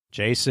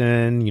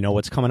Jason, you know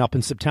what's coming up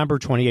in September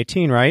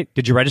 2018, right?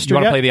 Did you register You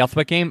want yet? to play the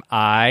alphabet game?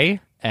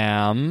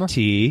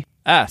 IMTS.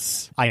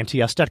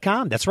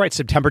 IMTS.com. That's right.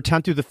 September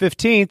 10th through the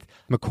 15th,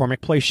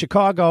 McCormick Place,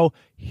 Chicago.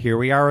 Here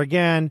we are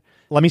again.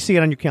 Let me see it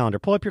on your calendar.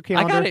 Pull up your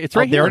calendar. I got it. It's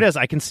right there. here. It is.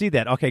 I can see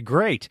that. Okay,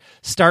 great.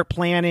 Start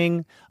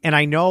planning. And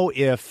I know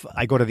if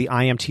I go to the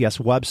IMTS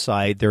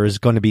website, there is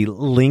going to be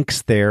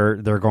links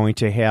there. They're going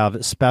to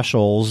have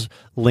specials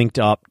linked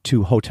up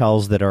to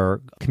hotels that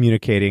are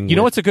communicating. You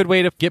know what's a good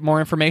way to get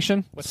more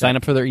information? Sign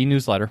up for their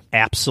e-newsletter.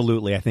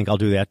 Absolutely. I think I'll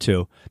do that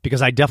too.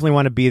 Because I definitely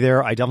want to be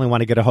there. I definitely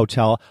want to get a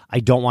hotel. I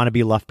don't want to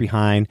be left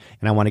behind.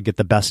 And I want to get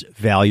the best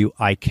value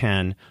I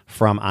can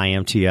from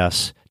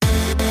IMTS.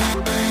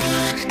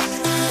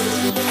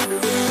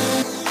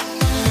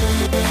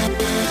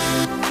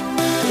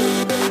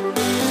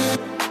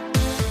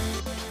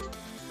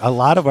 A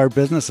lot of our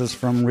business is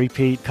from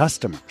repeat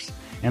customers.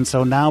 And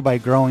so now by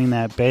growing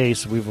that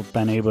base, we've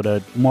been able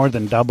to more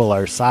than double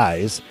our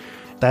size.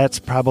 That's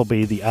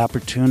probably the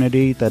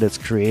opportunity that it's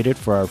created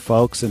for our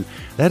folks. And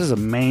that is a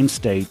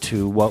mainstay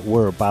to what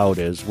we're about.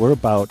 We're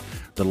about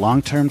the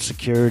long-term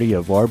security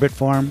of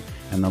Orbitform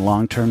and the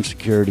long-term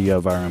security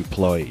of our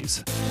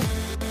employees.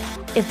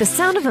 If the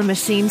sound of a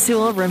machine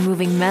tool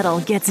removing metal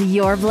gets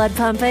your blood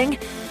pumping,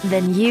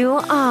 then you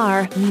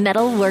are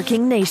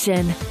Metalworking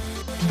Nation.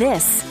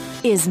 This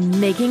is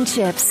Making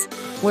Chips,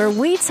 where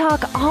we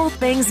talk all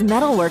things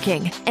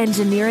metalworking,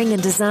 engineering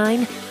and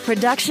design,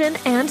 production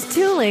and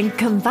tooling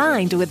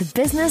combined with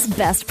business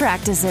best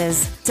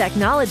practices,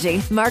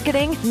 technology,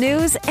 marketing,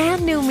 news,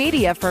 and new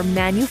media for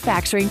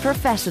manufacturing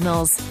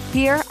professionals.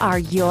 Here are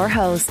your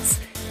hosts,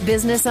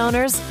 business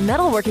owners,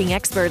 metalworking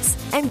experts,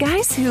 and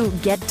guys who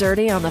get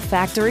dirty on the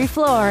factory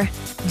floor,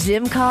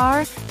 Jim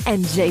Carr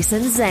and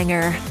Jason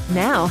Zenger.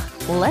 Now,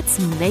 let's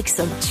make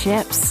some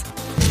chips.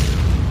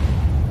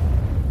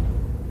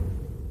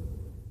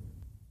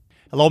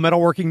 Hello,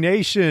 Metalworking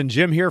Nation.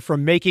 Jim here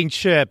from Making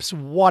Chips.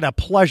 What a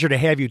pleasure to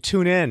have you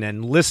tune in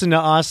and listen to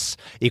us,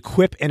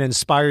 equip and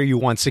inspire you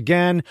once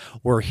again.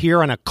 We're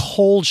here on a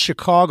cold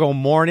Chicago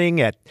morning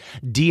at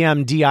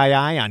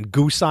DMDII on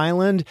Goose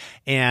Island,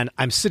 and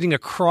I'm sitting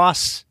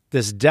across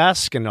this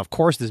desk and, of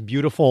course, this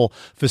beautiful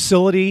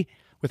facility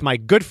with my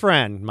good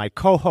friend, my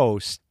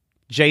co-host,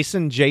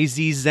 Jason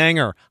Jay-Z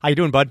Zenger. How you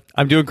doing, bud?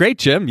 I'm doing great,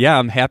 Jim. Yeah,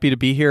 I'm happy to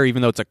be here,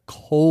 even though it's a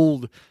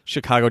cold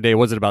Chicago day.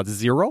 Was it about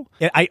 0?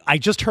 I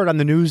just heard on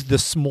the news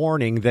this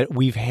morning that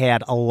we've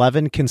had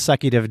 11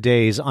 consecutive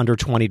days under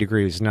 20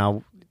 degrees.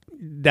 Now,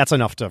 that's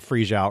enough to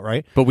freeze you out,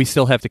 right? But we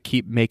still have to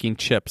keep making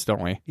chips,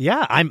 don't we?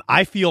 Yeah,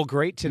 I feel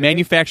great today.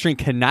 Manufacturing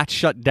cannot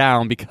shut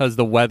down because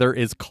the weather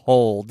is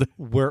cold.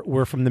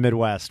 We're from the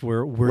Midwest.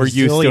 We're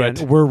used to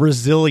it. We're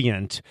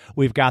resilient.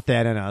 We've got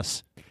that in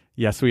us.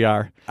 Yes, we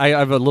are. I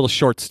have a little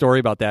short story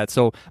about that.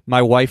 So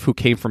my wife, who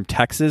came from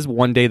Texas,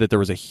 one day that there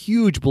was a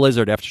huge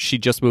blizzard after she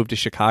just moved to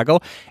Chicago,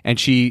 and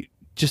she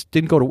just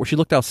didn't go to work. She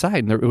looked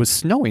outside, and it was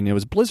snowing. It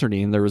was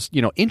blizzarding, and there was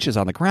inches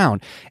on the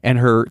ground. And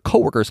her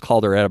coworkers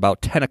called her at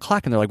about 10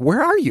 o'clock, and they're like,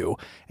 "Where are you?"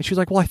 And she was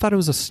like, "Well, I thought it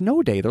was a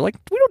snow day." They're like,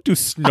 "We don't do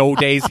snow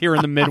days here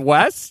in the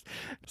Midwest."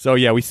 So,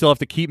 yeah, we still have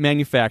to keep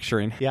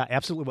manufacturing. Yeah,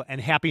 absolutely.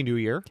 And Happy New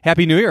Year.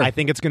 Happy New Year. I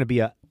think it's going to be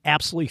a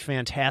absolutely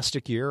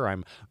fantastic year.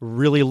 I'm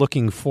really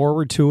looking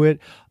forward to it.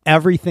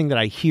 Everything that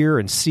I hear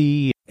and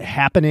see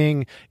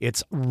happening,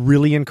 it's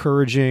really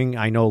encouraging.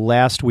 I know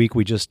last week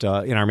we just,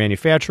 in our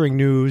manufacturing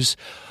news,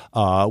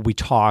 we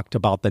talked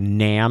about the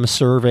NAM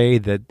survey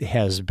that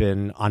has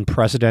been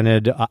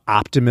unprecedented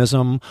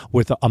optimism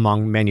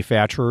among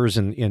manufacturers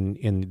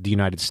in the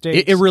United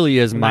States. It really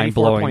is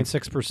mind-blowing.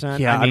 94.6%.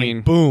 Yeah, I mean,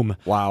 boom.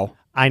 Wow.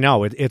 I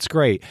know, it's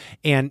great.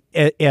 And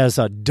as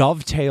a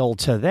dovetail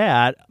to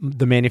that,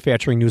 the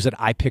manufacturing news that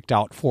I picked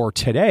out for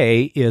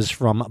today is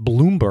from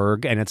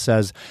Bloomberg, and it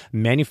says,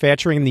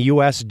 manufacturing in the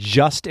U.S.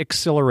 just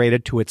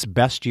accelerated to its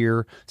best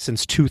year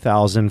since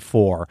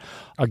 2004.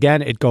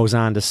 Again, it goes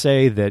on to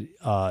say that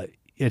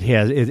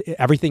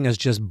everything is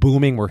just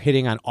booming. We're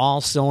hitting on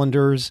all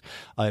cylinders.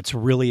 It's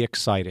really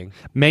exciting.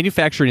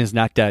 Manufacturing is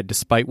not dead,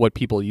 despite what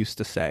people used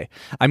to say.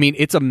 I mean,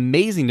 it's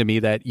amazing to me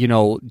that,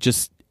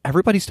 just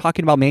everybody's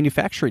talking about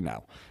manufacturing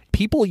now.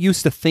 People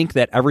used to think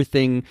that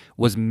everything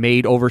was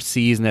made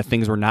overseas and that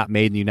things were not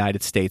made in the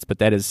United States, but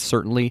that is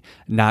certainly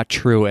not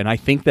true. And I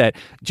think that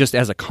just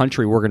as a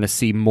country, we're going to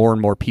see more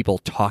and more people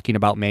talking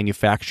about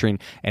manufacturing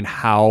and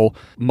how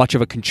much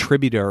of a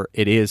contributor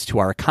it is to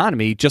our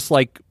economy, just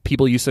like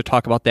people used to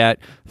talk about that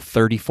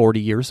 30, 40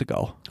 years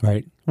ago.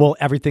 Right. Well,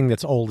 everything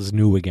that's old is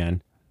new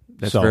again.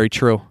 That's very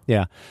true.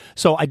 Yeah.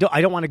 So I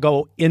don't want to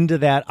go into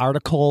that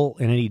article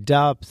in any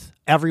depth.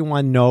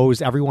 Everyone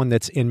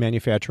that's in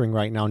manufacturing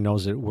right now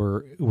knows that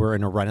we're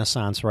in a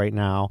renaissance right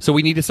now. So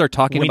we need to start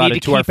talking about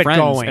it to our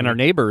friends and our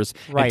neighbors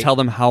and tell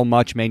them how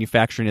much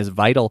manufacturing is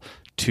vital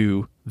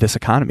to this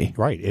economy.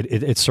 Right.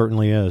 It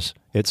certainly is.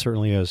 It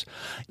certainly is.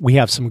 We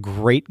have some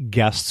great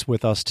guests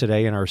with us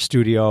today in our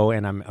studio,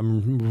 and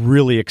I'm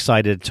really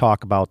excited to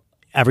talk about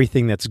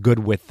everything that's good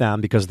with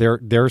them because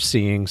they're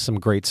seeing some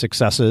great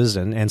successes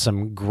and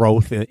some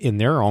growth in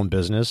their own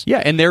business.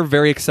 Yeah, and they're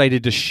very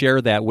excited to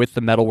share that with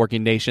the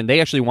Metalworking Nation.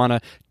 They actually want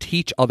to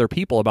teach other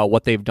people about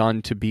what they've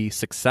done to be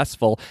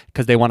successful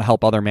because they want to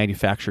help other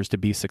manufacturers to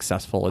be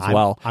successful as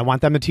well. I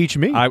want them to teach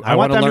me. I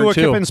want them learn to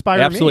equip too. and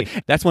inspire Absolutely.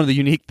 me. That's one of the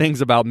unique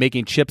things about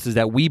Making Chips is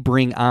that we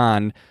bring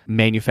on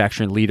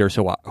manufacturing leaders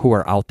who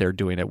are out there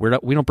doing it.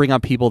 We don't bring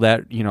on people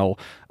that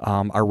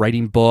are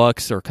writing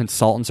books or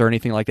consultants or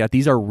anything like that.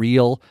 These are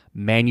real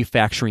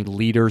manufacturing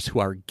leaders who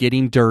are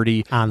getting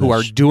dirty, who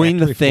are doing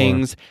the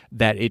things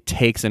that it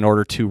takes in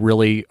order to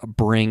really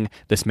bring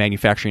this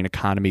manufacturing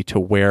economy to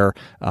where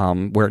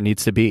it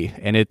needs to be.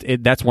 And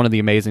that's one of the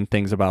amazing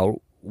things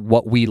about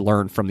what we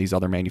learn from these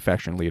other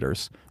manufacturing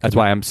leaders. That's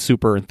why I'm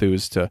super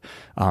enthused to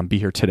be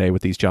here today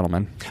with these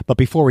gentlemen. But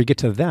before we get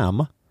to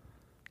them,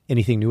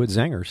 anything new at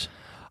Zangers?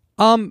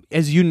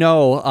 As you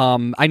know,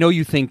 I know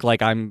you think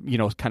like I'm,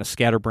 kind of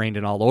scatterbrained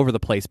and all over the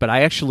place, but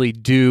I actually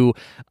do.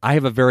 I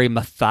have a very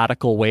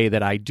methodical way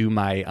that I do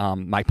my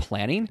my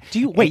planning. Do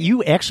you wait?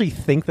 You actually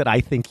think that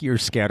I think you're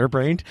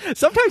scatterbrained?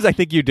 Sometimes I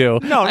think you do.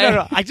 No.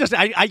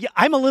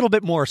 I'm a little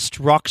bit more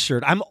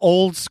structured. I'm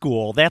old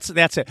school. That's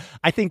it.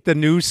 I think the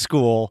new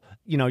school.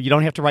 You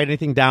don't have to write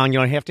anything down. You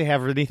don't have to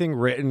have anything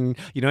written.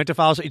 You don't have to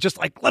follow. It's just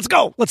like, let's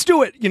go. Let's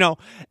do it.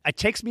 It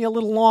takes me a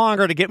little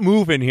longer to get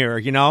moving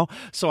here,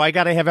 So I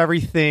got to have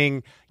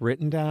everything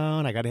written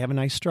down. I got to have a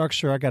nice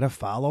structure. I got to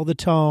follow the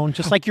tone.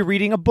 Just like you're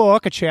reading a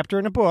book, a chapter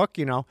in a book,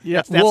 Yeah,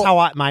 that's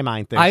how my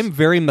mind thinks. I'm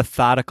very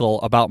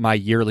methodical about my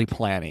yearly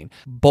planning,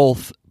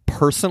 both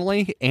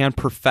personally and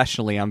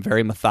professionally. I'm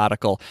very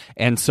methodical.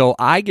 And so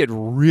I get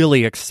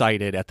really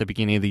excited at the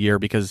beginning of the year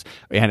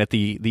and at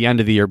the end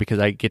of the year because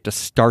I get to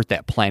start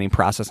that planning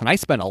process. And I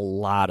spend a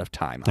lot of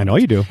time on I know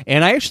you do.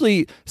 And I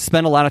actually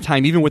spend a lot of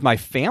time, even with my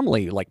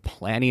family, like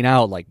planning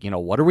out, like,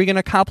 what are we going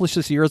to accomplish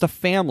this year as a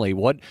family?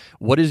 What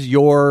is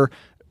your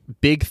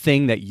big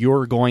thing that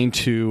you're going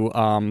to,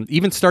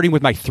 even starting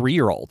with my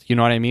 3-year-old, you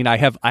know what I mean? I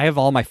have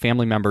all my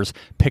family members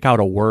pick out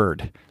a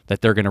word that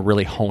they're going to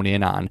really hone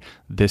in on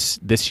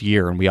this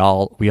year, and we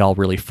all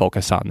really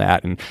focus on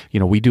that. And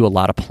we do a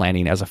lot of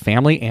planning as a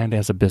family and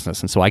as a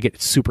business, and so I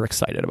get super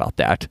excited about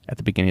that at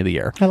the beginning of the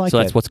year. I like so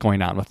that. That's what's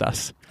going on with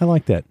us. I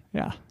like that.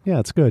 Yeah,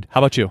 it's good.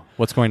 How about you?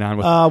 What's going on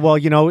with? Well,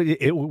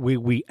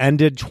 we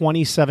ended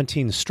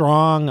 2017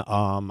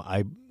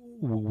 strong.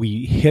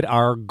 We hit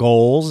our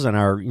goals and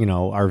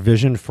our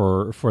vision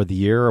for the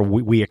year.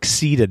 We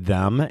exceeded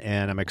them,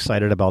 and I'm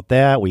excited about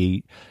that.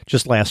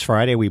 Just last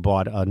Friday we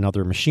bought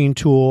another machine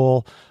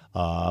tool.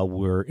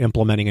 We're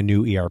implementing a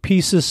new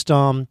ERP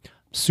system.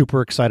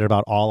 Super excited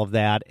about all of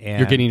that. And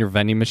you're getting your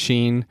vending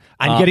machine.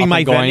 I'm getting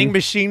my vending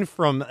machine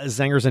from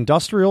Zangers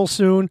Industrial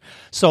soon.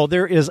 So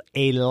there is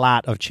a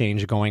lot of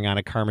change going on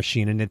at Car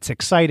Machine, and it's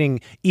exciting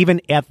even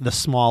at the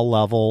small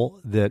level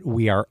that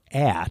we are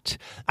at.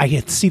 I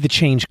can see the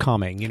change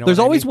coming. There's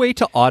always a way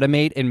to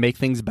automate and make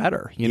things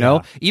better,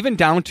 even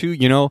down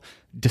to,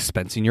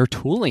 dispensing your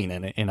tooling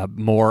in a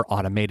more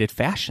automated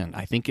fashion.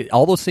 I think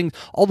all those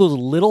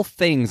little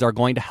things are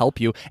going to help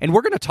you. And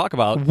we're going to talk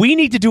about... We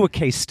need to do a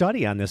case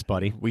study on this,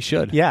 buddy. We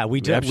should. Yeah,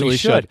 we do. Absolutely we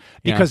should.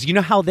 Because you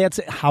know how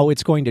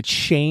it's going to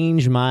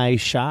change my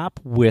shop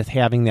with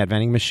having that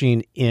vending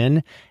machine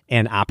in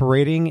and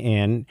operating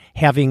and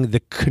having the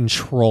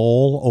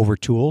control over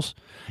tools?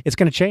 It's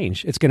going to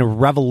change. It's going to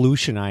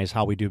revolutionize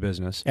how we do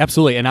business.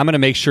 Absolutely. And I'm going to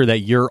make sure that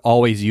you're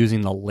always using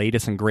the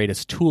latest and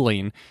greatest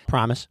tooling.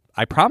 Promise?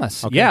 I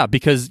promise. Okay. Yeah,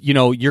 because,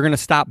 you're going to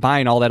stop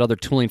buying all that other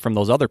tooling from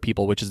those other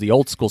people, which is the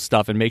old school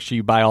stuff, and make sure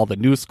you buy all the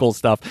new school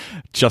stuff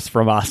just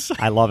from us.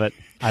 I love it.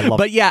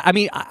 But yeah, I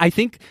mean, I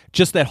think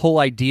just that whole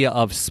idea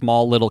of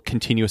small little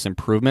continuous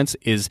improvements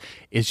is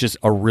just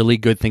a really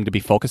good thing to be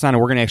focused on.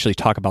 And we're going to actually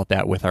talk about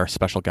that with our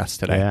special guests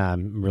today. Yeah,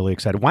 I'm really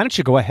excited. Why don't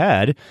you go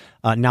ahead,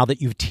 now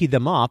that you've teed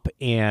them up,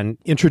 and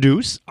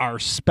introduce our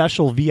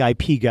special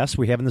VIP guest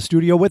we have in the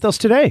studio with us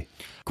today.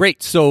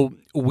 Great. So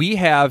we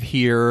have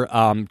here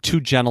 2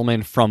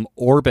 gentlemen from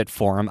Orbit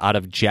Forum out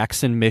of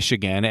Jackson,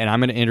 Michigan, and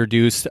I'm going to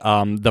introduce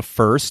the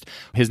first.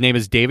 His name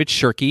is David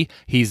Shirkey.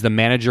 He's the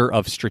manager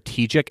of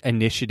strategic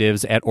initiatives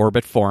at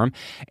Orbit Forum.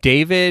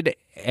 David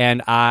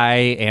and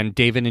I and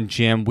David and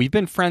Jim, we've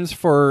been friends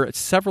for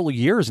several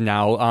years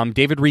now.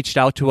 David reached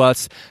out to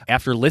us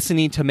after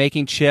listening to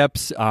Making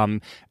Chips.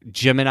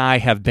 Jim and I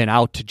have been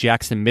out to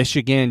Jackson,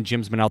 Michigan.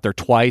 Jim's been out there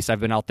twice. I've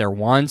been out there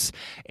once.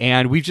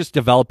 And we've just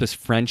developed this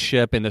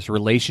friendship and this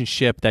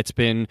relationship it's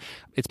been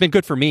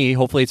good for me.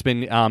 Hopefully it's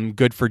been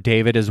good for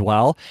David as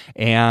well.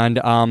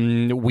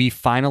 And we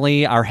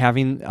finally are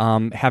having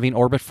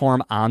Orbit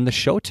Forum on the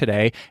show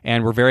today,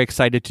 and we're very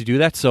excited to do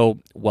that. So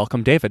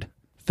welcome, David.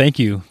 Thank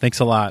you. Thanks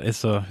a lot.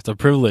 It's a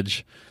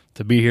privilege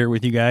to be here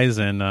with you guys,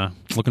 and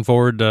looking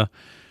forward to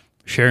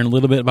sharing a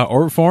little bit about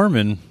Orbit Forum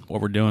and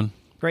what we're doing.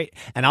 Great.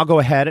 And I'll go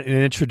ahead and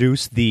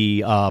introduce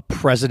the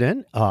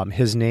president.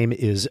 His name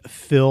is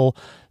Phil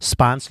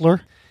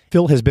Sponsler.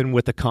 Phil has been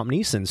with the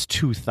company since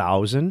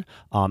 2000.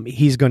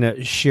 He's going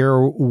to share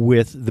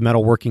with the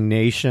Metalworking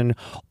Nation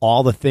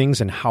all the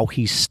things and how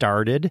he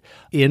started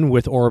in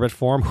with Orbit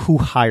Form, who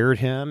hired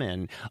him,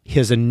 and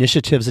his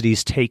initiatives that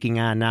he's taking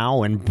on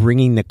now and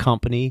bringing the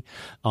company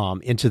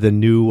into the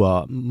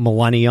new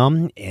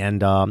millennium.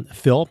 And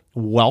Phil,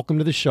 welcome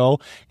to the show.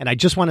 And I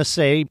just want to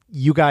say,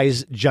 you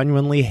guys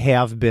genuinely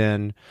have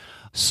been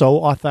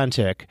so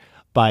authentic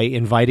by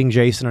inviting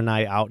Jason and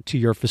I out to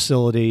your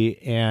facility,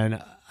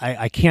 and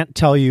I can't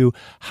tell you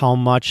how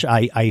much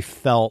I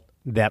felt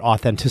that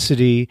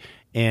authenticity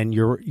and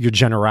your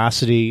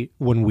generosity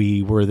when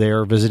we were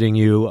there visiting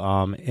you,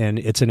 and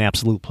it's an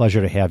absolute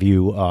pleasure to have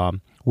you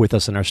with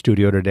us in our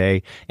studio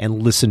today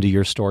and listen to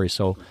your story.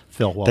 So,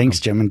 Phil, welcome. Thanks,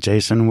 Jim and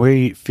Jason.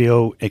 We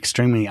feel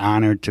extremely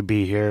honored to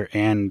be here,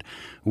 and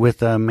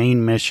with a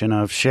main mission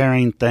of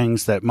sharing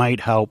things that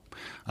might help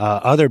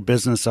other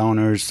business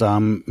owners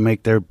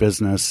make their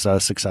business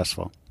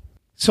successful.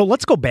 So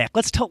let's go back.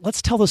 Let's tell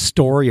the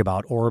story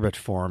about Orbit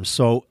Form.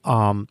 So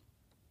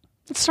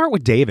let's start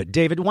with David.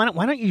 David, why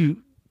don't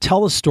you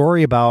tell the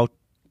story about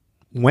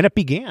when it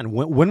began?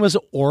 When was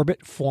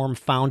Orbit Form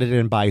founded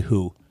and by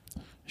who?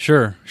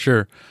 Sure.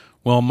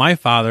 Well, my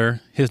father,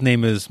 his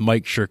name is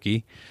Mike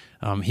Shirkey.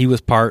 He was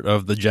part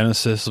of the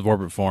genesis of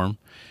Orbit Form,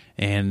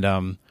 and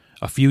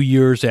a few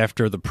years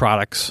after the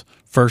products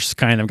first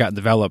kind of got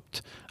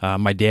developed,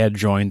 my dad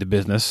joined the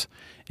business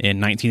in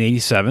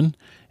 1987.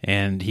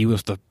 And he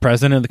was the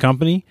president of the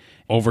company.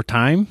 Over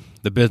time,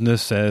 the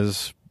business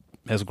has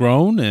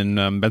grown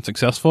and been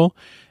successful.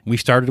 We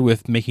started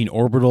with making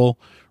orbital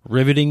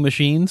riveting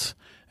machines,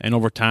 and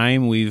over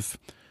time, we've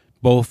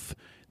both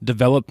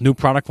developed new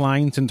product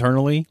lines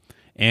internally,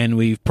 and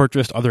we've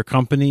purchased other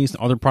companies,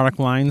 other product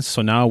lines.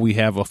 So now we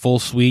have a full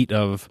suite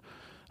of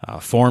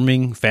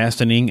forming,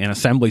 fastening, and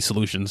assembly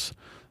solutions.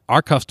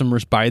 Our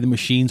customers buy the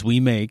machines we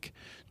make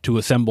to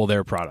assemble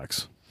their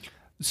products.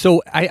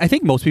 So I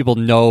think most people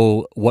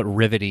know what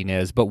riveting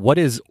is, but what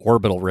is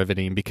orbital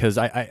riveting? Because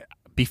I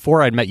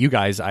before I'd met you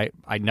guys, I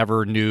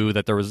never knew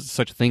that there was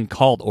such a thing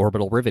called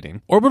orbital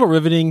riveting. Orbital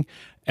riveting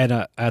at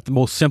the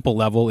most simple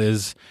level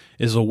is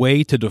a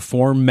way to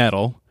deform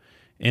metal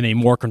in a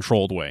more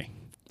controlled way.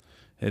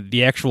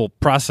 The actual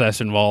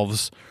process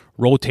involves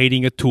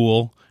rotating a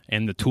tool,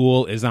 and the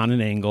tool is on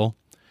an angle,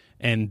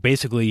 and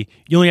basically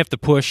you only have to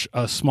push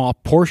a small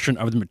portion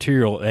of the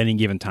material at any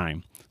given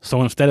time.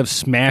 So instead of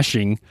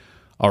smashing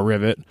a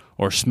rivet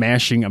or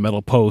smashing a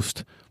metal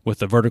post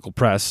with a vertical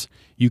press,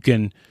 you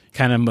can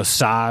kind of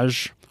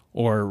massage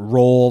or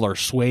roll or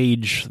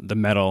swage the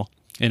metal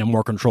in a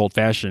more controlled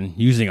fashion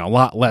using a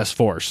lot less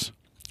force.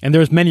 And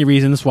there's many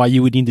reasons why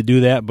you would need to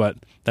do that, but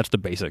that's the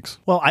basics.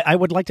 Well,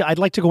 I'd like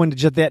to go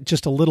into that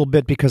just a little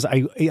bit, because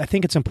I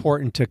think it's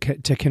important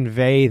to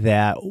convey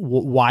that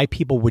why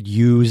people would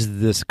use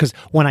this. Because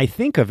when I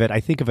think of it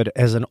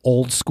as an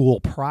old school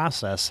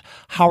process.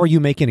 How are you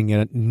making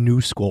it a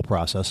new school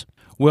process?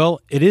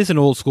 Well, it is an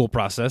old school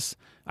process.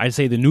 I'd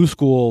say the new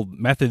school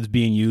methods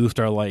being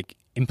used are like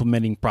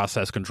implementing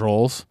process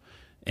controls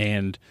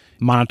and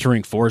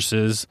monitoring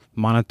forces,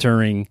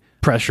 monitoring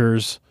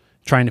pressures,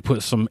 trying to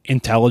put some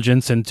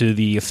intelligence into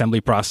the assembly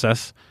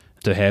process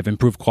to have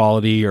improved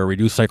quality or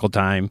reduce cycle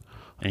time,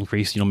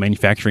 increase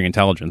manufacturing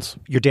intelligence.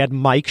 Your dad,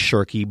 Mike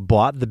Shirkey,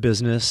 bought the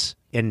business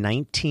in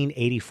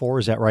 1984.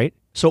 Is that right?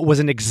 So it was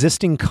an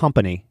existing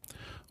company.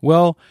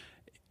 Well,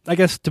 I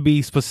guess to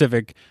be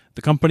specific,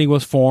 the company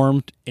was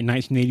formed in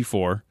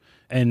 1984,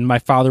 and my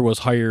father was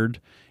hired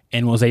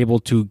and was able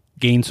to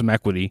gain some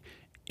equity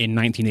in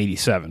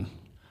 1987.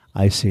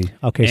 I see.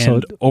 Okay, and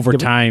so over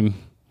time,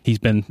 he's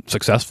been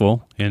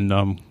successful,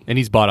 and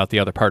he's bought out the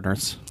other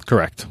partners.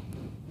 Correct.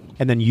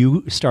 And then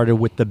you started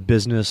with the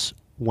business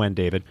when,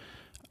 David?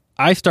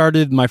 I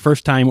started my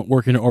first time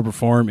working at Orbit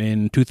Form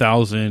in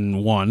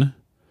 2001.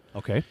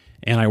 Okay.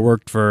 And I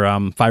worked for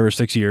 5 or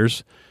 6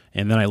 years,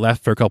 and then I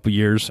left for a couple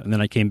years, and then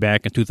I came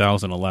back in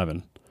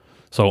 2011.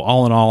 So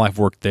all in all, I've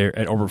worked there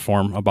at Orbit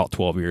Form about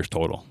 12 years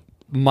total.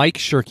 Mike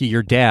Shirkey,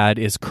 your dad,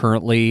 is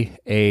currently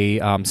a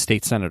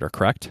state senator,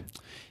 correct?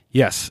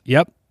 Yes.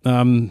 Yep.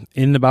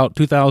 In about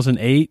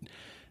 2008,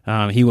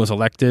 he was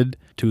elected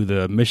to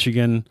the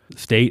Michigan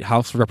State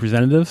House of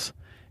Representatives,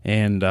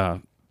 and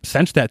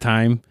since that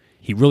time,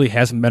 he really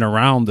hasn't been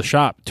around the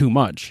shop too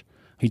much.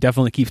 He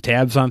definitely keeps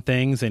tabs on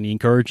things, and he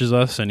encourages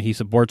us, and he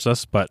supports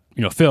us. But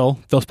Phil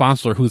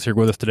Sponsler, who's here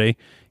with us today,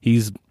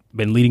 he's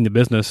been leading the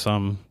business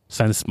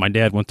since my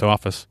dad went to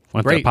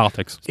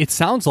politics. It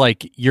sounds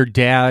like your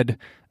dad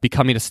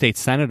becoming a state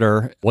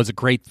senator was a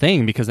great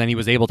thing, because then he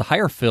was able to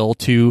hire Phil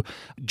to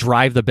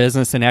drive the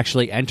business and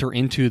actually enter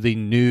into the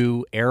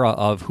new era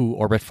of who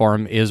Orbit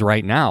Form is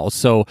right now.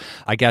 So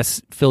I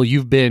guess, Phil,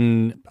 you've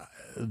been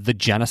the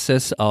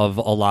genesis of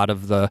a lot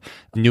of the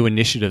new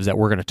initiatives that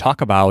we're going to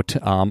talk about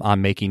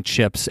on making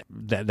chips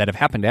that have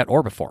happened at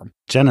Orbit Form.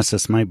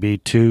 Genesis might be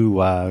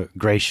too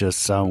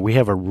gracious. We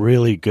have a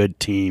really good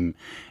team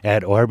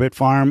at Orbit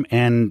Farm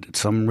and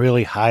some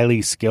really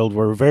highly skilled,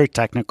 we're a very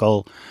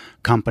technical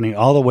company,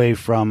 all the way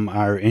from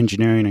our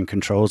engineering and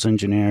controls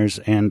engineers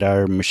and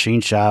our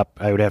machine shop.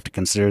 I would have to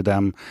consider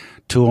them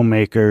tool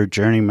maker,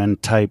 journeyman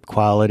type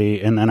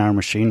quality, and then our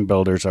machine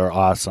builders are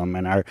awesome,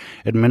 and our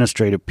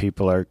administrative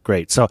people are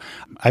great. So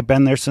I've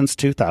been there since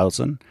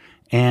 2000.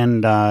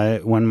 And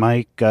when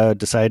Mike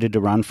decided to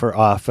run for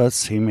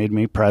office, he made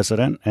me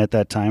president at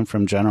that time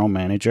from general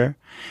manager.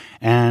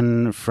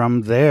 And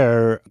from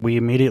there, we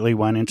immediately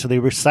went into the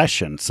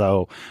recession.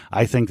 So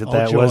I think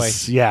that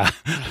was,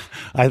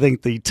 I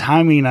think the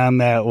timing on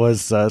that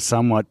was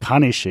somewhat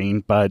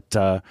punishing,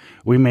 but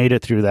we made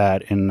it through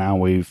that, and now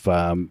we've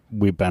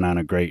been on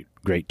a great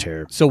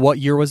tear. So what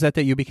year was that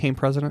you became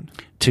president?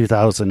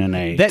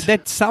 2008.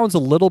 That sounds a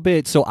little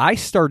bit. So I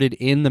started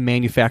in the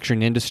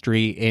manufacturing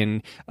industry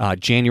in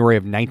January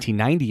of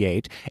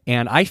 1998,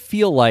 and I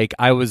feel like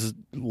I was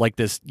like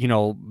this,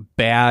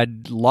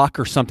 bad luck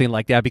or something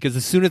like that, because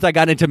as soon as I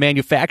got into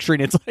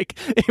manufacturing, it's like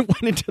it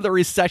went into the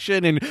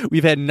recession, and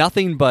we've had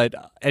nothing but,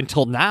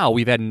 until now,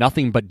 we've had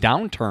nothing but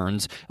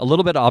downturns, a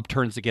little bit of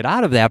upturns to get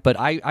out of that. But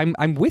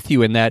I'm with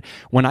you in that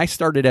when I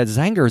started at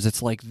Zengers,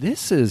 it's like,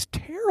 this is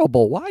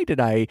terrible. Why did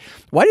I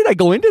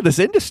go into this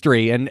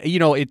industry? And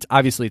it's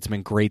obviously it's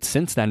been great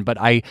since then,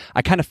 but I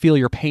kind of feel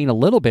your pain a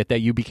little bit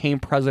that you became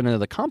president of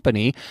the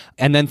company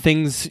and then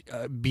things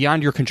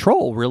beyond your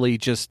control really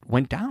just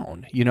went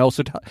down.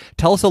 So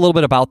tell us a little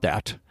bit about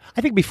that.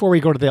 I think before we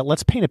go to that,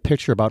 let's paint a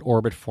picture about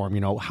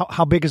Orbitform.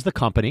 How big is the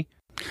company?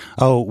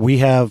 Oh, we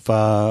have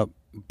about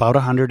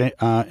 100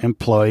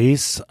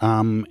 employees,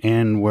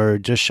 and we're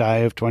just shy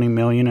of 20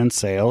 million in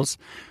sales.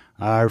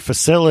 Our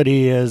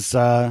facility is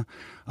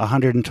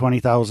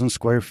 120,000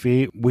 square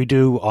feet. We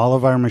do all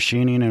of our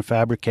machining and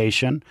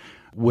fabrication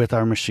with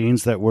our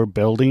machines that we're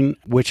building,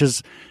 which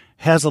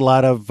has a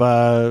lot of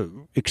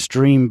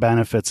extreme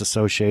benefits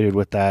associated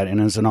with that,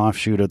 and is an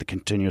offshoot of the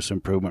continuous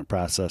improvement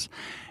process.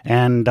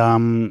 And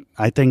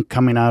I think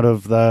coming out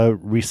of the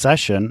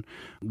recession,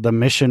 the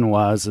mission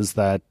is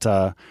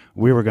that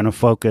we were going to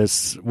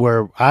focus,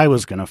 where I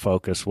was going to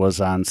focus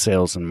was on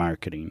sales and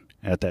marketing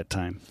at that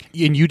time.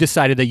 And you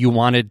decided that you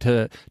wanted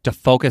to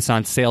focus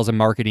on sales and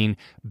marketing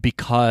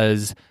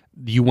because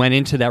you went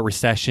into that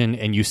recession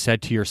and you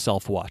said to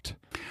yourself what?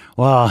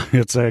 Well,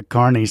 it's a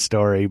corny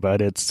story,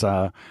 but it's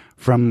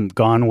from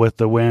Gone with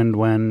the Wind,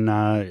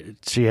 when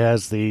she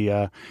has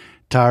the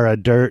Tara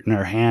dirt in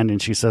her hand and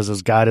she says,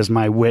 "As God is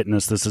my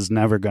witness, this is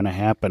never going to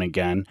happen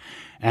again."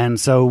 And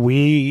so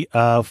we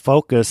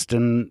focused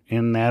in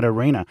that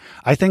arena.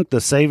 I think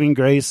the saving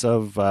grace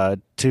of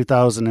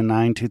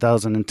 2009,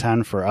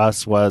 2010 for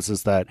us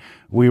is that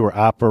we were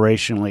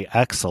operationally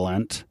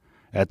excellent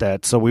at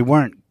that. So we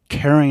weren't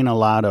carrying a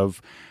lot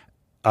of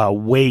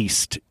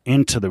waste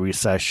into the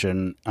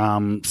recession.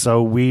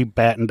 So we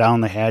battened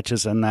down the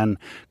hatches, and then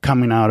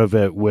coming out of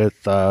it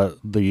with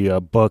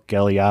the book,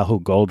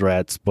 Eliyahu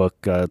Goldrat's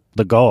book,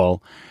 The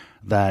Goal,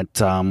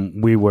 that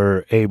we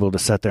were able to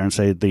sit there and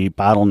say the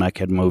bottleneck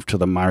had moved to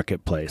the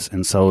marketplace.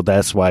 And so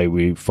that's why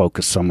we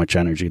focused so much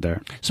energy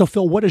there. So,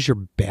 Phil, what is your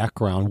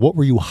background? What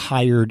were you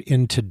hired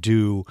in to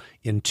do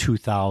in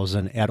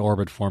 2000 at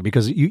Orbitform?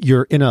 Because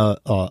you're in a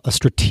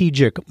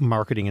strategic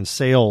marketing and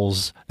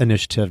sales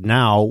initiative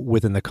now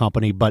within the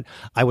company, but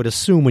I would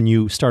assume when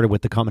you started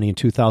with the company in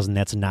 2000,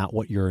 that's not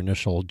what your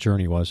initial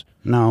journey was.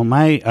 No,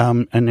 my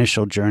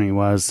initial journey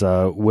was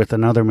with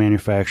another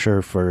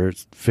manufacturer for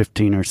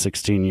 15 or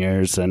 16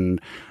 years, and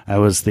I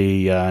was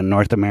the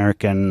North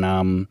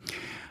American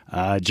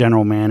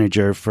general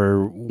manager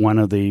for one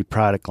of the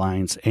product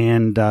lines.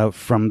 And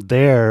from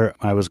there,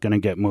 I was going to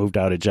get moved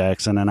out of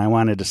Jackson, and I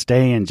wanted to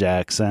stay in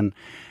Jackson.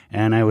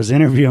 And I was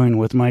interviewing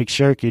with Mike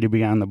Shirkey to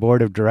be on the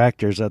board of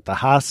directors at the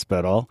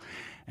hospital.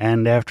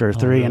 And after a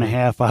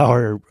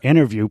 3.5-hour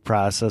interview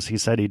process, he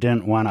said he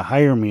didn't want to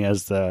hire me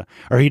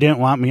he didn't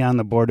want me on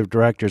the board of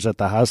directors at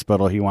the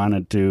hospital. He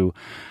wanted to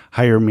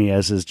hire me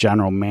as his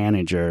general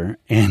manager.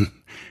 And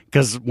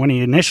because when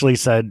he initially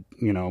said,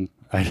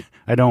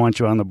 I don't want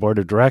you on the board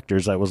of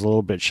directors, that was a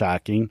little bit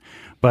shocking.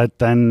 But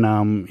then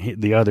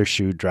the other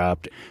shoe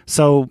dropped.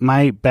 So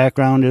my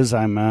background is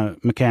I'm a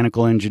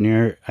mechanical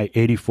engineer,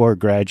 84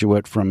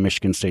 graduate from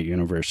Michigan State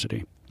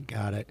University.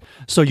 Got it.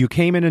 So you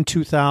came in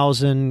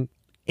 2000.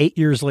 8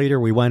 years later,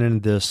 we went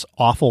into this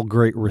awful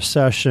Great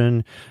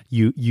Recession.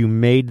 You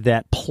made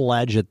that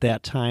pledge at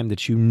that time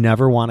that you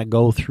never want to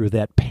go through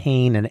that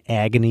pain and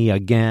agony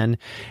again.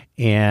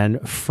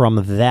 And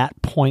from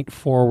that point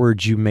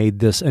forward, you made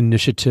this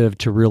initiative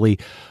to really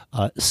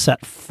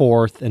set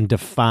forth and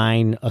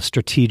define a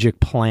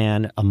strategic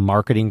plan, a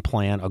marketing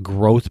plan, a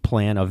growth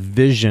plan, a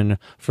vision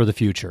for the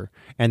future.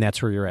 And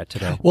that's where you're at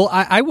today. Well,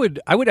 I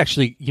would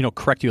actually,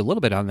 correct you a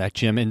little bit on that,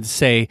 Jim, and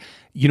say,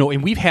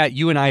 and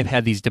you and I have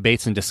had these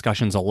debates and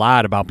discussions a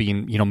lot about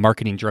being,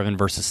 marketing driven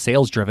versus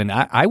sales driven.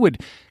 I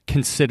would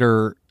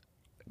consider,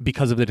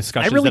 because of the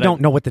discussions, I really don't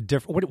know what the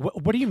difference.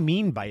 What do you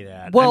mean by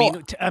that?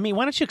 Well, I mean,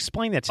 why don't you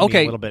explain that to me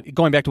a little bit?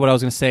 Going back to what I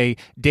was going to say,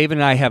 David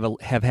and I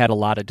have had a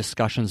lot of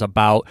discussions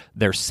about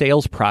their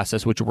sales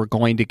process, which we're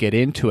going to get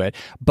into it.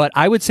 But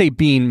I would say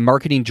being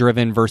marketing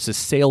driven versus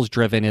sales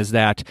driven is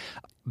that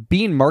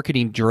being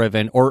marketing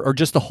driven, or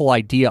just the whole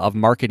idea of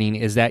marketing,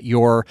 is that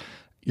you're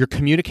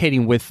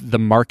communicating with the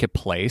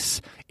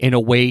marketplace in a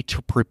way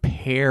to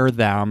prepare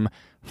them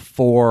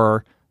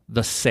for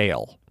the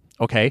sale.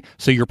 Okay,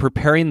 so you're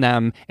preparing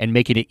them and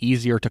making it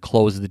easier to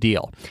close the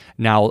deal.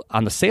 Now,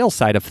 on the sales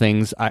side of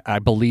things, I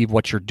believe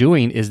what you're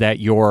doing is that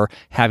you're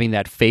having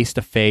that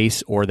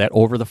face-to-face or that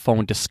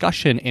over-the-phone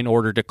discussion in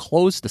order to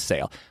close the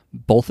sale.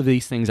 Both of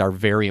these things are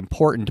very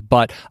important,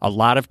 but a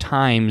lot of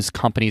times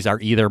companies are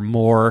either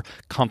more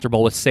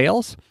comfortable with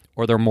sales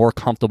or they're more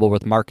comfortable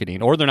with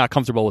marketing, or they're not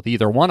comfortable with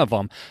either one of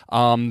them.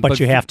 But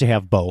you have to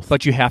have both.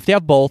 But you have to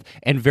have both,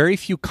 and very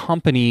few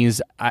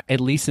companies, at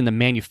least in the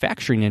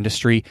manufacturing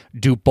industry,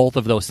 do both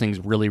of those things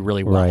really,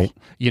 really well. Right.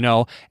 You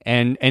know,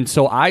 and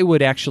so I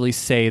would actually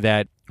say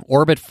that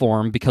Orbit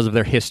Form, because of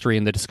their history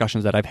and the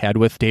discussions that I've had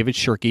with David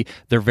Shirky,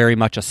 they're very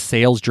much a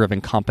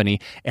sales-driven company,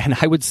 and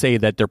I would say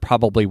that they're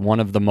probably one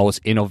of the most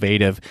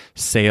innovative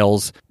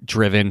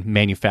sales-driven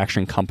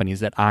manufacturing companies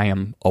that I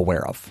am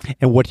aware of.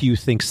 And what do you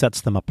think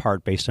sets them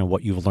apart based on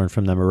what you've learned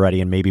from them already?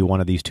 And maybe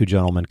one of these two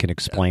gentlemen can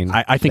explain.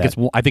 I think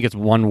it's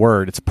one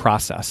word. It's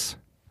process.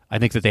 I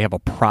think that they have a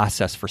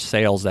process for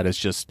sales that is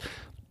just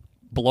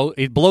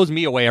it blows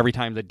me away every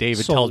time that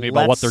David tells me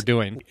about what they're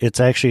doing. It's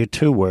actually a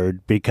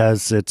 2-word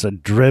because it's a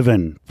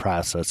driven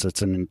process.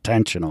 It's an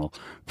intentional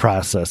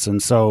process.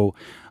 And so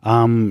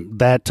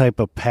that type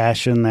of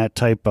passion, that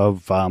type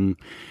of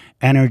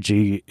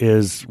energy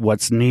is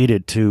what's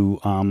needed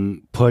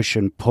to push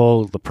and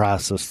pull the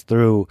process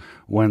through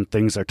when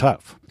things are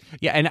tough.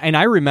 Yeah, and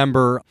I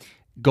remember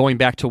going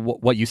back to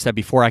what you said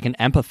before, I can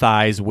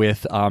empathize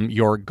with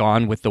your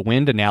Gone with the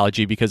Wind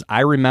analogy, because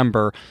I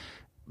remember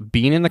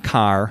being in the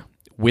car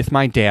with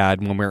my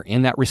dad when we were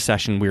in that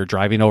recession. We were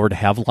driving over to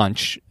have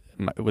lunch,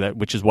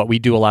 which is what we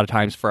do a lot of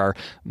times for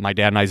my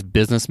dad and I's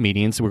business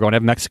meetings. We're going to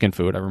have Mexican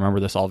food. I remember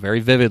this all very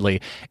vividly.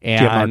 And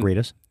do you have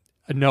margaritas?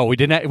 No, we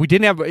didn't. We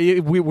didn't have.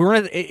 We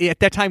weren't at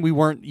that time. We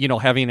weren't,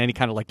 having any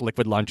kind of like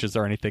liquid lunches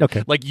or anything.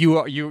 Okay. Like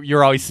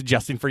you're always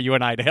suggesting for you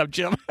and I to have,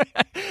 Jim.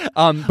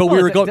 But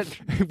we were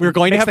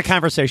going to have the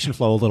conversation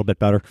flow a little bit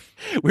better.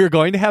 We were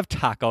going to have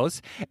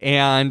tacos,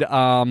 and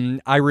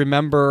I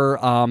remember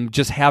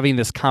just having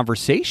this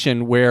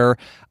conversation where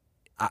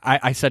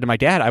I said to my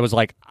dad, I was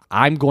like,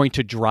 I'm going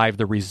to drive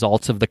the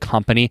results of the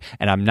company,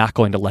 and I'm not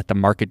going to let the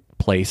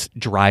marketplace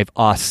drive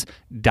us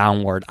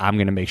downward. I'm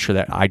going to make sure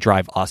that I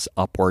drive us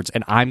upwards,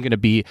 and I'm going to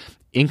be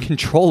in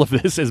control of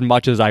this as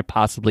much as I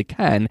possibly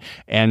can.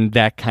 And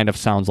that kind of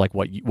sounds like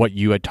what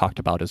you had talked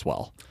about as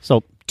well.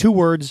 So 2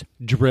 words,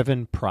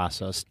 driven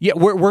process. Yeah,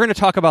 we're going to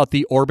talk about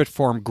the Orbit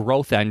Form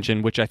growth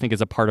engine, which I think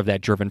is a part of that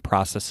driven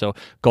process. So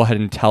go ahead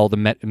and tell the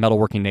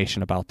Metalworking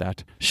Nation about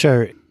that.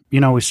 Sure.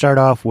 We start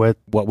off with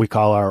what we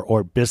call our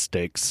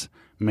Orbistics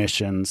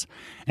missions.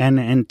 And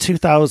in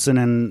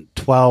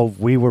 2012,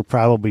 we were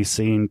probably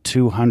seeing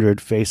 200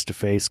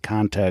 face-to-face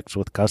contacts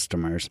with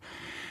customers.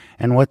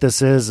 And what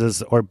this is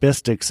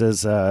Orbistics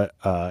is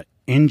a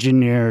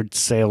engineered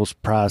sales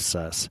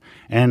process.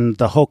 And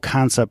the whole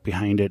concept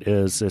behind it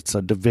is it's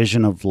a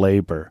division of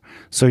labor.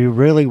 So you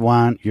really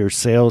want your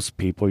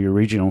salespeople, your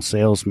regional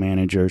sales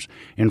managers,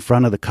 in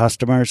front of the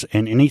customers,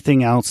 and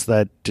anything else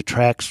that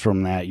detracts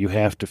from that, you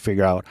have to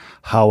figure out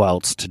how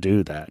else to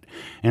do that.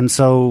 And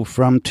so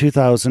from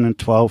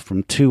 2012,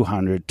 from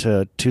 200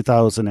 to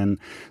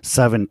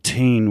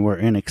 2017, we're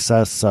in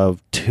excess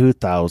of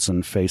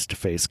 2,000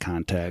 face-to-face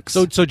contacts.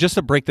 So just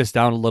to break this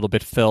down a little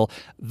bit, Phil,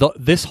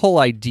 this whole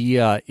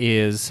idea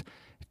is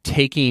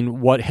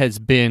taking what has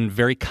been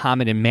very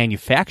common in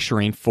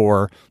manufacturing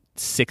for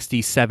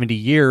 60, 70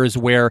 years,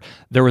 where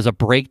there was a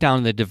breakdown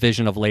in the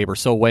division of labor.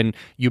 So when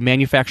you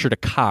manufactured a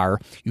car,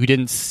 you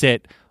didn't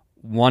sit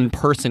one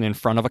person in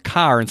front of a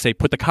car and say,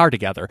 put the car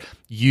together.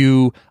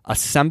 You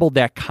assembled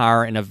that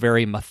car in a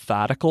very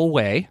methodical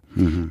way,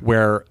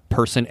 where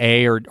person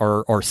A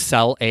or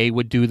cell A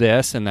would do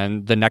this, and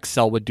then the next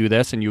cell would do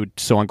this, and you would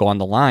so on go on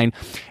the line.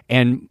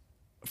 And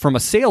from a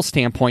sales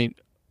standpoint,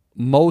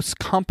 most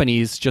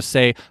companies just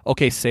say,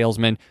 okay,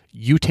 salesman,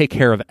 you take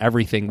care of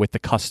everything with the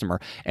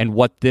customer. And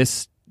what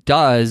this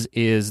does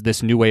is,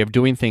 this new way of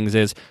doing things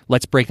is,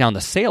 let's break down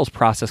the sales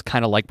process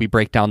kind of like we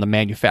break down the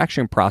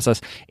manufacturing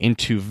process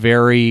into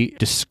very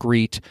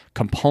discrete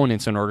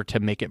components in order to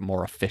make it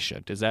more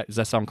efficient. Does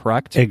that sound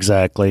correct?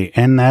 Exactly.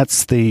 And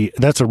that's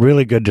a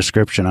really good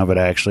description of it,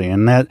 actually.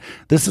 And that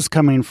this is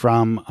coming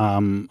from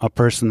a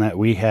person that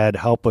we had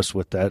help us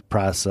with that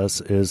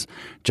process is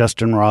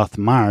Justin Roth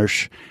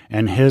Marsh,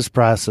 and his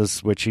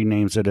process, which he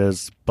names it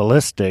as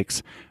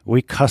Ballistics,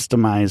 we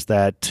customize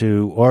that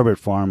to Orbit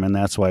Form, and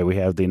that's why we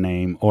have the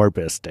name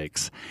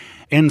Orbistics.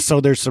 And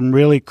so there's some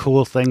really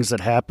cool things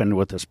that happened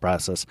with this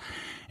process.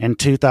 In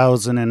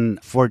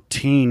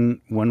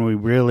 2014, when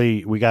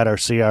we got our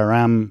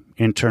CRM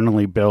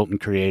internally built and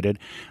created,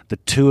 the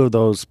two of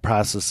those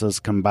processes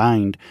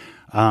combined,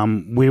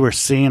 we were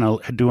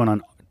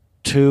doing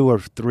 2 or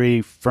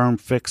 3 firm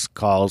fix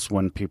calls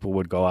when people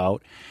would go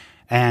out.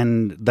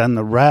 And then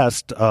the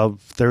rest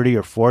of 30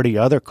 or 40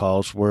 other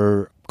calls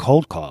were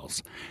cold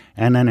calls.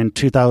 And then in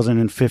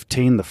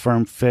 2015, the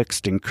firm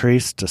fixed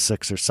increased to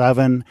 6 or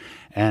 7,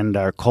 and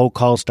our cold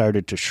calls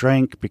started to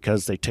shrink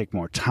because they take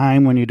more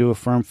time when you do a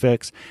firm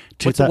fix.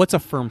 What's a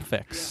firm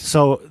fix?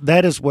 So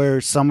that is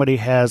where somebody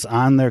has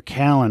on their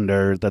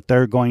calendar that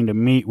they're going to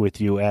meet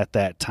with you at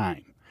that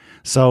time.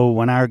 So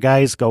when our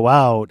guys go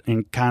out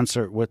in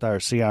concert with our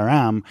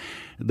CRM,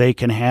 they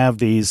can have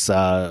these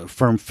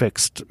firm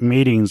fixed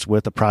meetings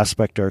with a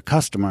prospect or a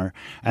customer,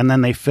 and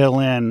then they fill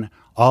in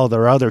all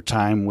their other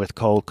time with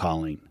cold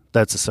calling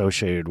that's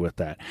associated with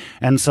that.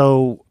 And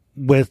so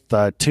with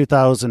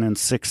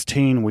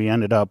 2016, we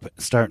ended up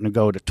starting to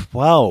go to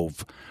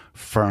 12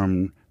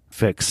 firm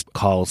fixed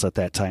calls at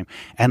that time,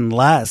 and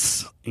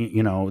less,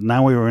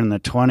 now we were in the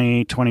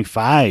 20,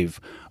 25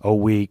 a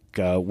week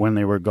when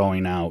they were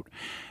going out.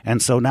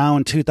 And so now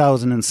in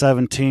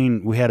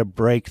 2017, we had a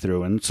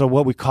breakthrough. And so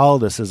what we call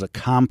this is a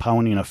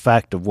compounding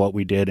effect of what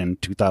we did in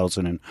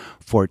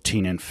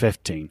 2014 and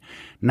 15.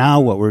 Now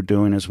what we're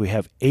doing is we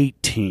have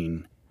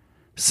 16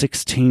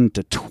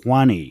 to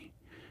 20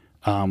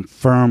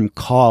 firm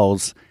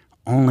calls,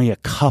 only a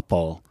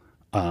couple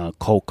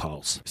cold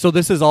calls. So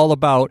this is all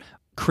about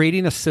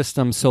creating a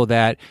system so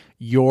that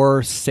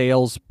your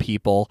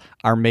salespeople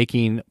are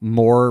making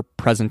more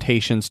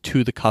presentations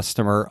to the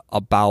customer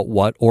about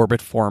what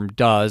Orbit Form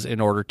does in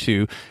order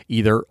to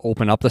either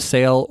open up the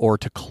sale or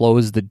to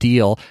close the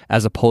deal,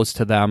 as opposed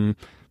to them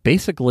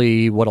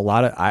basically what a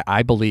lot of,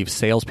 I believe,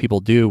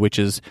 salespeople do, which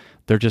is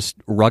they're just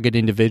rugged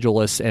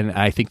individualists, and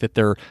I think that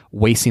they're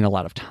wasting a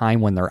lot of time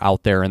when they're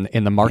out there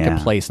in the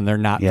marketplace, and they're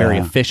not very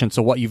efficient.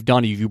 So what you've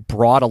done is you've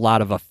brought a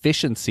lot of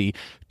efficiency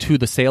to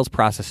the sales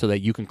process so that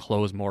you can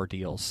close more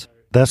deals.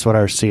 That's what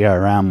our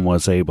CRM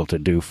was able to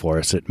do for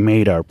us. It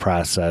made our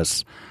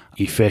process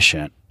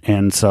efficient.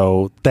 And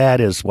so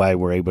that is why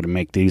we're able to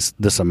make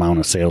this amount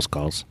of sales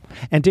calls.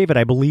 And David,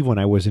 I believe when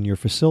I was in your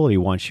facility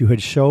once, you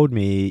had showed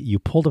me, you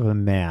pulled up a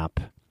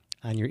map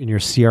in your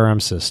CRM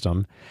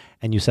system,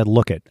 and you said,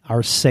 look,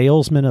 our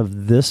salesman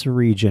of this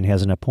region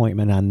has an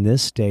appointment on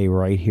this day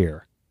right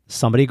here.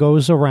 Somebody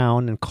goes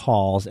around and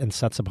calls and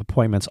sets up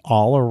appointments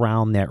all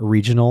around that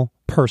regional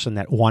person,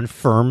 that one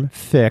firm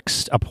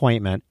fixed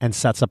appointment, and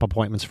sets up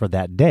appointments for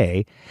that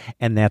day.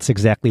 And that's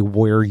exactly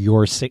where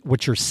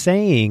what you're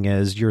saying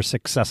is your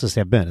successes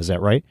have been. Is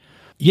that right?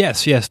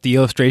 Yes. The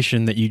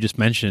illustration that you just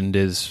mentioned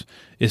is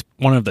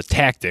one of the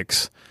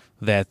tactics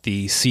that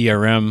the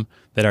CRM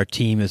that our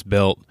team has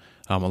built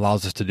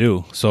allows us to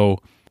do. So,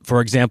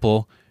 for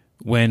example,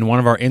 when one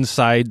of our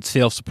inside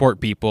sales support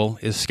people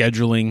is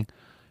scheduling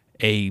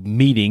a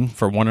meeting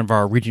for one of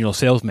our regional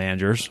sales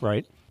managers,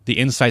 right, the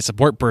inside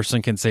support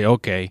person can say,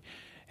 okay,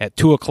 at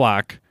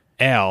 2:00,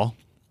 Al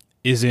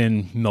is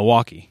in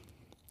Milwaukee.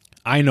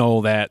 I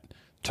know that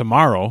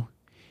tomorrow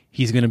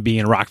he's going to be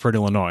in Rockford,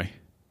 Illinois.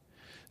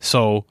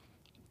 So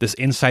this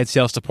inside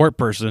sales support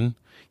person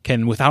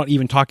can, without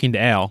even talking to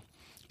Al,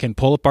 can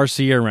pull up our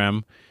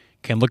CRM,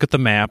 can look at the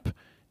map,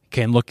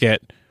 can look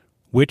at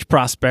which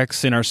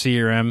prospects in our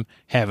CRM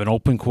have an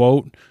open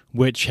quote,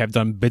 which have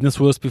done business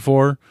with us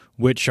before,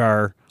 which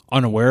are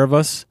unaware of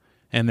us,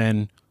 and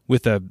then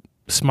with a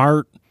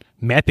smart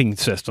mapping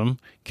system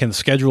can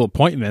schedule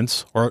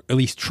appointments, or at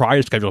least try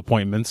to schedule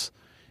appointments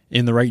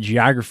in the right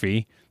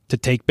geography to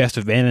take best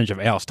advantage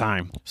of Al's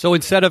time. So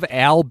instead of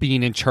Al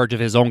being in charge of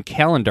his own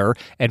calendar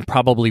and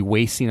probably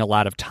wasting a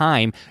lot of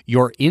time,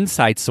 your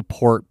inside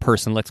support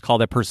person, let's call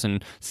that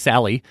person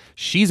Sally,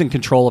 she's in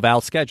control of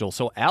Al's schedule.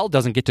 So Al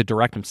doesn't get to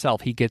direct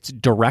himself. He gets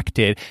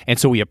directed. And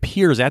so he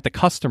appears at the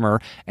customer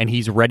and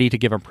he's ready to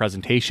give a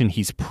presentation.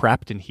 He's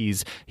prepped and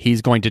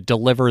he's going to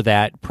deliver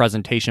that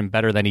presentation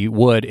better than he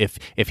would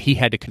if he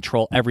had to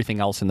control everything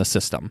else in the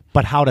system.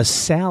 But how does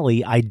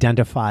Sally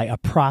identify a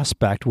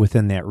prospect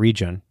within that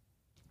region?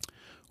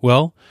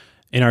 Well,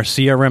 in our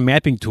CRM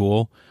mapping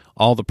tool,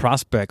 all the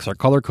prospects are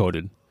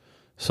color-coded.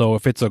 So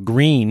if it's a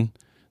green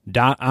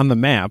dot on the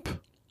map,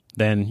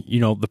 then,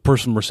 the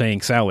person we're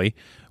saying, Sally,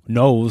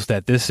 knows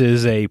that this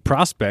is a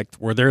prospect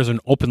where there's an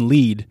open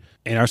lead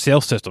in our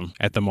sales system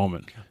at the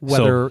moment.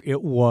 Whether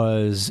it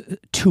was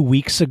 2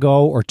 weeks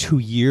ago or 2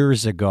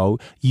 years ago,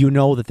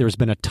 that there's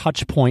been a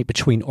touch point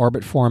between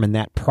Orbit Form and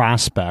that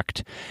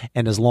prospect.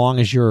 And as long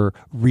as your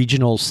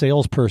regional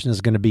salesperson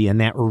is going to be in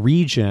that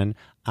region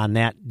on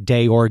that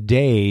day or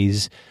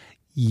days,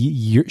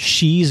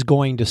 she's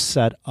going to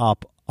set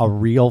up a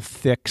real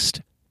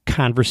fixed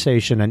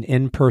conversation, an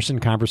in-person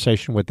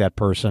conversation with that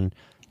person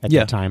at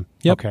that time.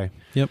 Yep. Okay.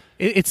 Yep.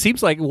 It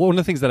seems like one of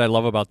the things that I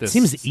love about this.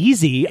 Seems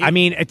easy.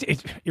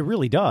 It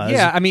really does.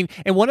 Yeah.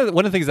 And one of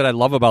the things that I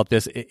love about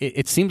this,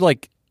 it seems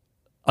like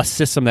a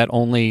system that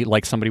only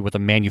like somebody with a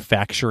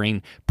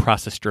manufacturing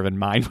process-driven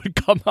mind would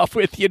come up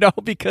with,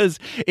 because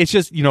it's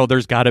just,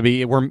 there's got to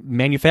be, we're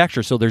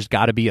manufacturers, so there's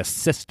got to be a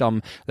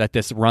system that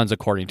this runs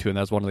according to, and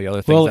that's one of the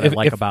other things that I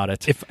like about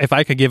it. If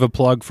I could give a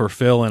plug for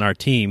Phil and our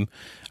team,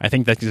 I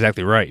think that's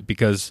exactly right,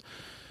 because,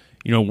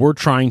 we're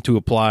trying to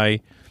apply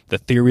the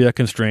theory of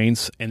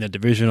constraints and the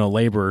division of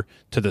labor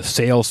to the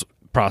sales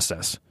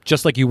process.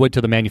 Just like you would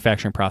to the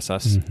manufacturing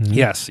process. Mm-hmm.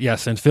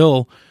 Yes. And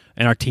Phil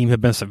and our team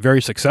have been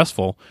very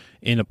successful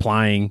in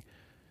applying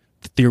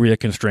the theory of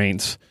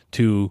constraints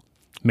to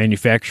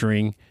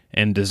manufacturing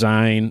and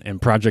design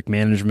and project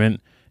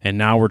management. And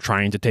now we're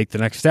trying to take the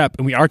next step,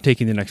 and we are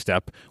taking the next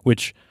step,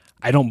 which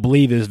I don't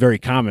believe is very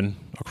common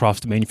across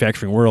the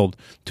manufacturing world,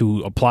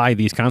 to apply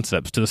these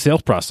concepts to the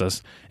sales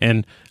process.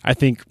 And I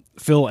think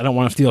Phil, I don't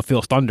want to steal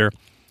Phil's thunder,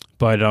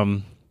 but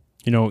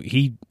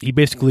he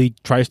basically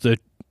tries to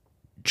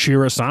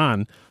cheer us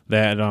on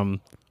that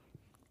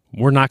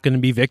we're not going to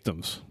be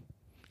victims.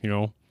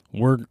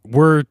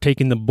 We're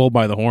taking the bull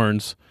by the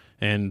horns,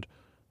 and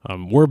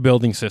we're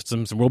building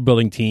systems, and we're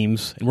building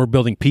teams, and we're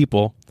building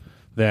people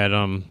that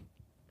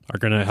are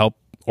going to help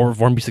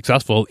Orbitform be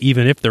successful,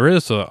 even if there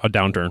is a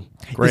downturn.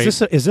 Great.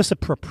 Is this a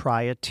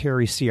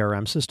proprietary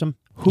CRM system?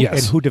 Yes.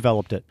 And who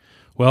developed it?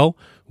 Well,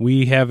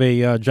 we have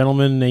a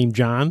gentleman named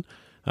John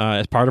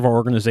as part of our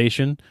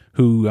organization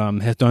who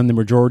has done the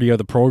majority of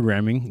the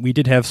programming. We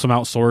did have some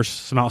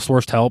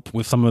outsourced help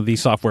with some of the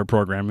software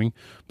programming,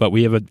 but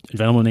we have a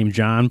gentleman named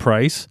John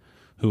Price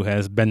who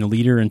has been the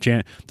leader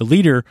the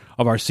leader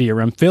of our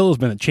CRM. Phil has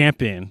been a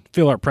champion.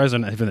 Phil, our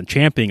president, has been a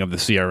champion of the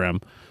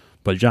CRM.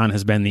 But John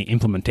has been the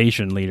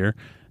implementation leader,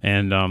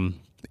 and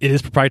it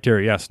is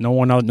proprietary. Yes,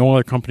 no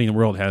other company in the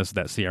world has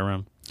that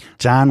CRM.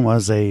 John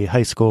was a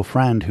high school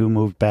friend who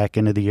moved back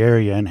into the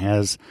area and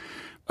has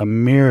a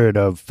myriad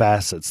of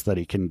facets that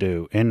he can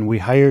do. And we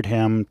hired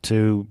him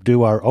to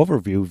do our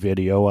overview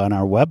video on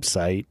our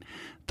website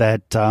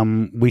that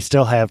we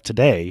still have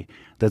today.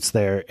 That's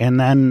there. And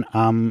then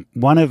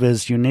one of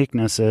his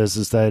uniquenesses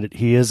is that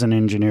he is an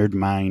engineered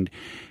mind.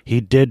 He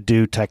did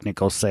do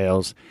technical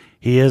sales.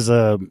 He is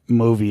a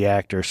movie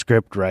actor,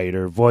 script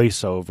writer,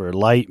 voiceover,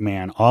 light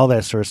man, all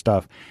that sort of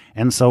stuff.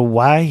 And so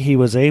why he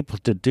was able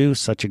to do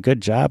such a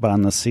good job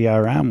on the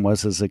CRM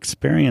was his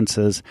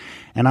experiences.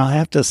 And I'll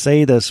have to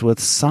say this with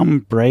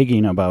some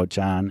bragging about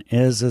John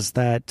is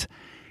that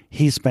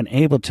he's been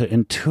able to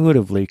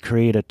intuitively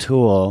create a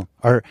tool,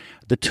 or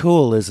the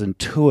tool is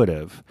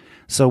intuitive.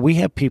 So we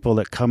have people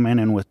that come in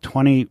and with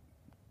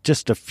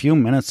just a few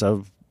minutes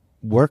of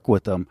work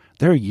with them,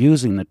 they're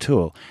using the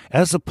tool,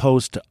 as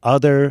opposed to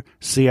other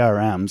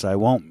CRMs. I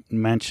won't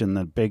mention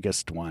the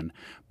biggest one,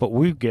 but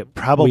we get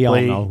probably... We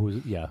all know who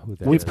that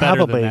is.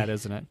 Better than that,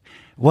 isn't it?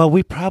 Well,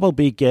 we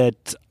probably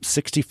get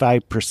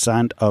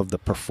 65% of the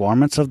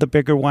performance of the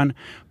bigger one,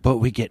 but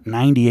we get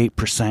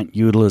 98%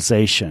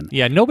 utilization.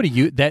 Yeah,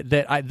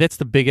 that's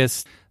the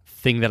biggest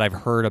thing that I've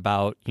heard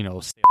about,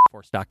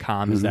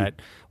 Salesforce.com is that,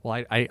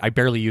 I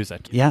barely use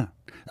it. Yeah.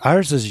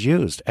 Ours is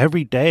used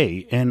every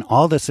day in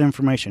all this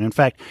information. In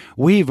fact,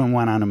 we even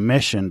went on a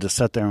mission to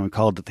sit there and we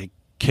called it the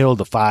kill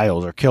the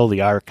files or kill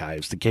the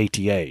archives, the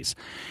KTAs.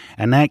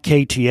 And that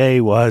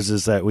KTA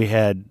is that we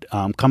had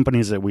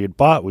companies that we had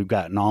bought. We've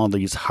gotten all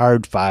these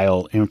hard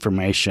file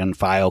information,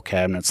 file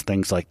cabinets,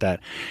 things like that.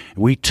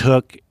 We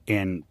took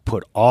and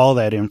put all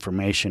that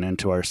information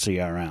into our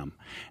CRM.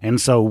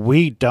 And so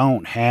we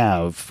don't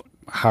have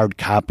hard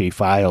copy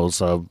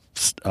files of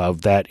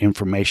that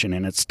information,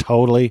 and it's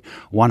totally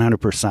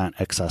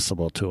 100%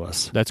 accessible to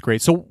us. That's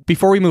great. So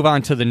before we move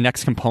on to the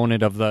next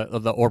component of the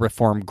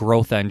Orbitform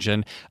growth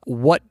engine,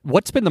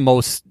 what's been the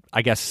most,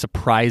 I guess,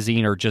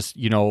 surprising or just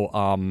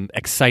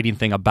exciting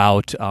thing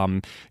about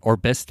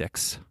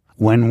Orbistics?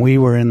 When we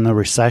were in the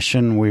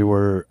recession, we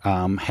were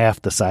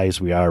half the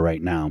size we are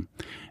right now.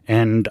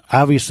 And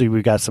obviously,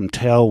 we got some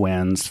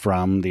tailwinds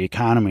from the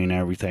economy and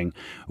everything.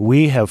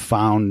 We have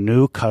found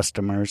new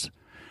customers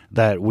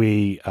that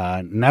we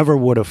never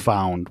would have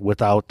found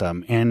without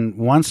them. And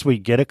once we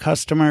get a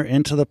customer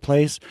into the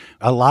place,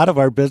 a lot of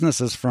our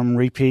business is from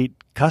repeat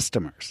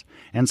customers.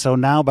 And so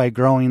now by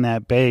growing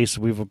that base,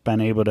 we've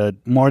been able to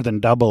more than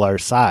double our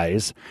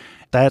size.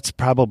 That's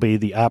probably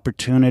the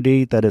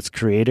opportunity that it's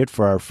created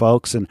for our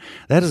folks. And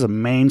that is a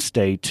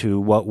mainstay to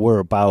what we're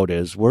about.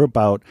 We're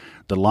about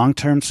the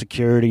long-term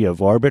security of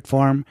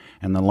Orbitform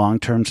and the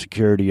long-term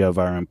security of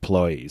our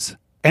employees.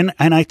 And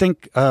I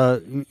think, I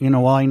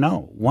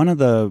know one of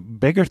the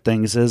bigger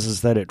things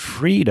is that it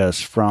freed us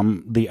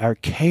from the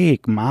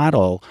archaic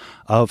model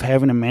of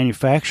having a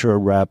manufacturer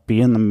rep be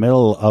in the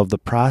middle of the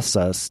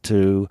process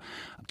to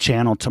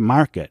channel to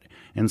market.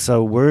 And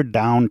so we're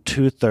down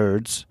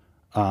 2/3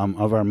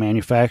 of our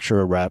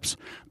manufacturer reps.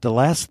 The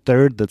last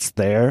third that's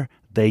there,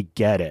 they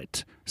get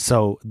it.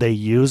 So they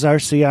use our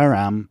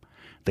CRM,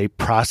 they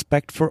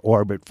prospect for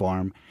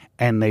Orbitform,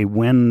 and they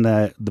win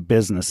the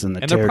business in the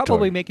territory. And they're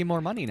probably making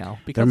more money now.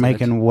 They're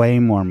making way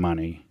more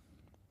money.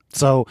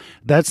 So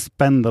that's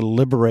been the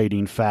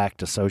liberating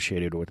fact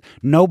associated with it.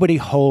 Nobody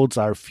holds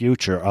our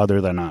future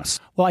other than us.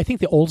 Well, I think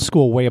the old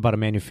school way about a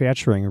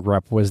manufacturing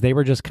rep was they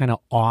were just kind of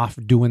off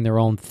doing their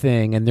own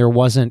thing, and there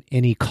wasn't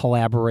any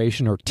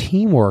collaboration or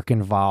teamwork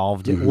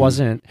involved. Mm-hmm. It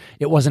wasn't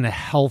a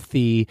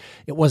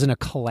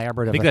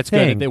collaborative. I think that's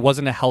thing. Good. It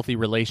wasn't a healthy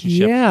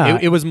relationship. Yeah.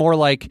 It was more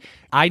like,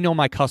 I know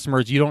my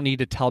customers. You don't need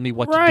to tell me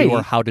what to do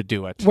or how to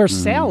do it. Where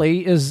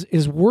Sally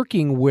is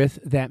working with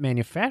that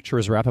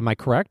manufacturer's rep. Am I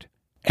correct?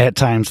 At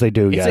times they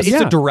do, yes. It's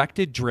a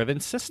directed,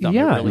 driven system.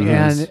 Yeah, it really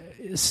is.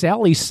 And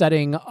Sally's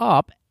setting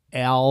up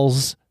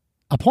Al's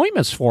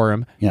appointments for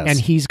him, Yes. and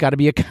he's got to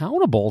be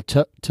accountable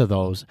to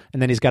those,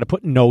 and then he's got to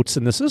put notes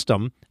in the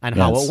system on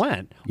how Yes. it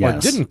went or it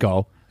Yes. didn't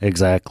go.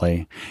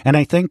 Exactly. And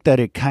I think that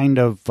it kind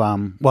of,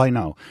 I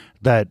know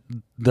that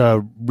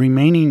the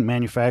remaining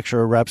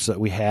manufacturer reps that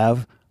we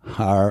have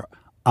are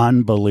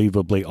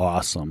unbelievably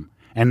awesome.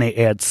 And they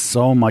add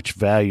so much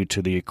value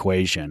to the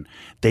equation.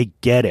 They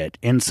get it.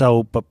 And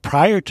so, but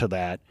prior to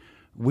that,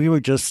 we were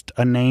just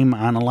a name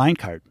on a line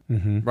card.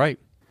 Right.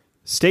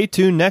 Stay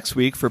tuned next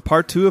week for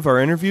part 2 of our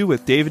interview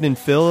with David and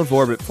Phil of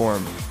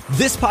Orbitform.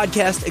 This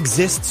podcast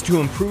exists to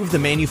improve the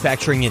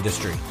manufacturing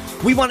industry.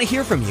 We want to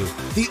hear from you,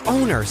 the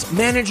owners,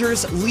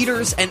 managers,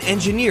 leaders, and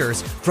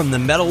engineers from the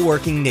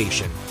metalworking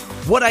nation.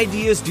 What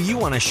ideas do you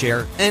want to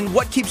share, and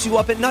what keeps you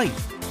up at night?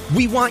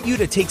 We want you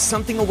to take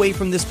something away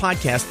from this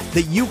podcast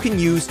that you can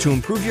use to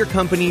improve your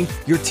company,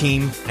 your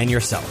team, and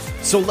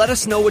yourself. So let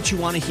us know what you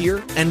want to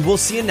hear, and we'll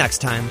see you next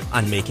time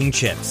on Making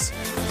Chips.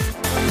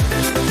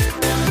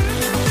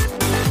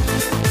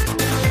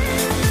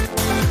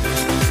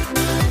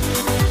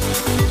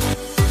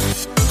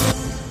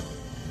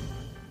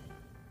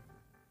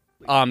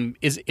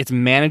 It's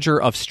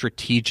manager of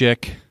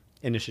strategic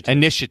Initiative.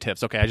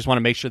 initiatives. Okay, I just want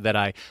to make sure that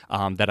I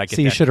get.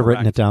 See, you should have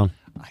written it down.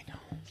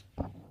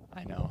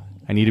 I know.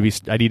 I need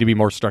to be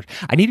more structured.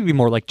 I need to be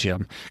more like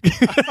Jim.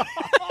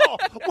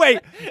 Wait,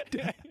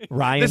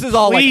 Ryan. This is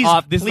all like please,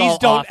 off. This is please all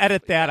don't off.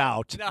 edit that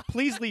out.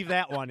 Please leave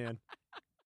that one in.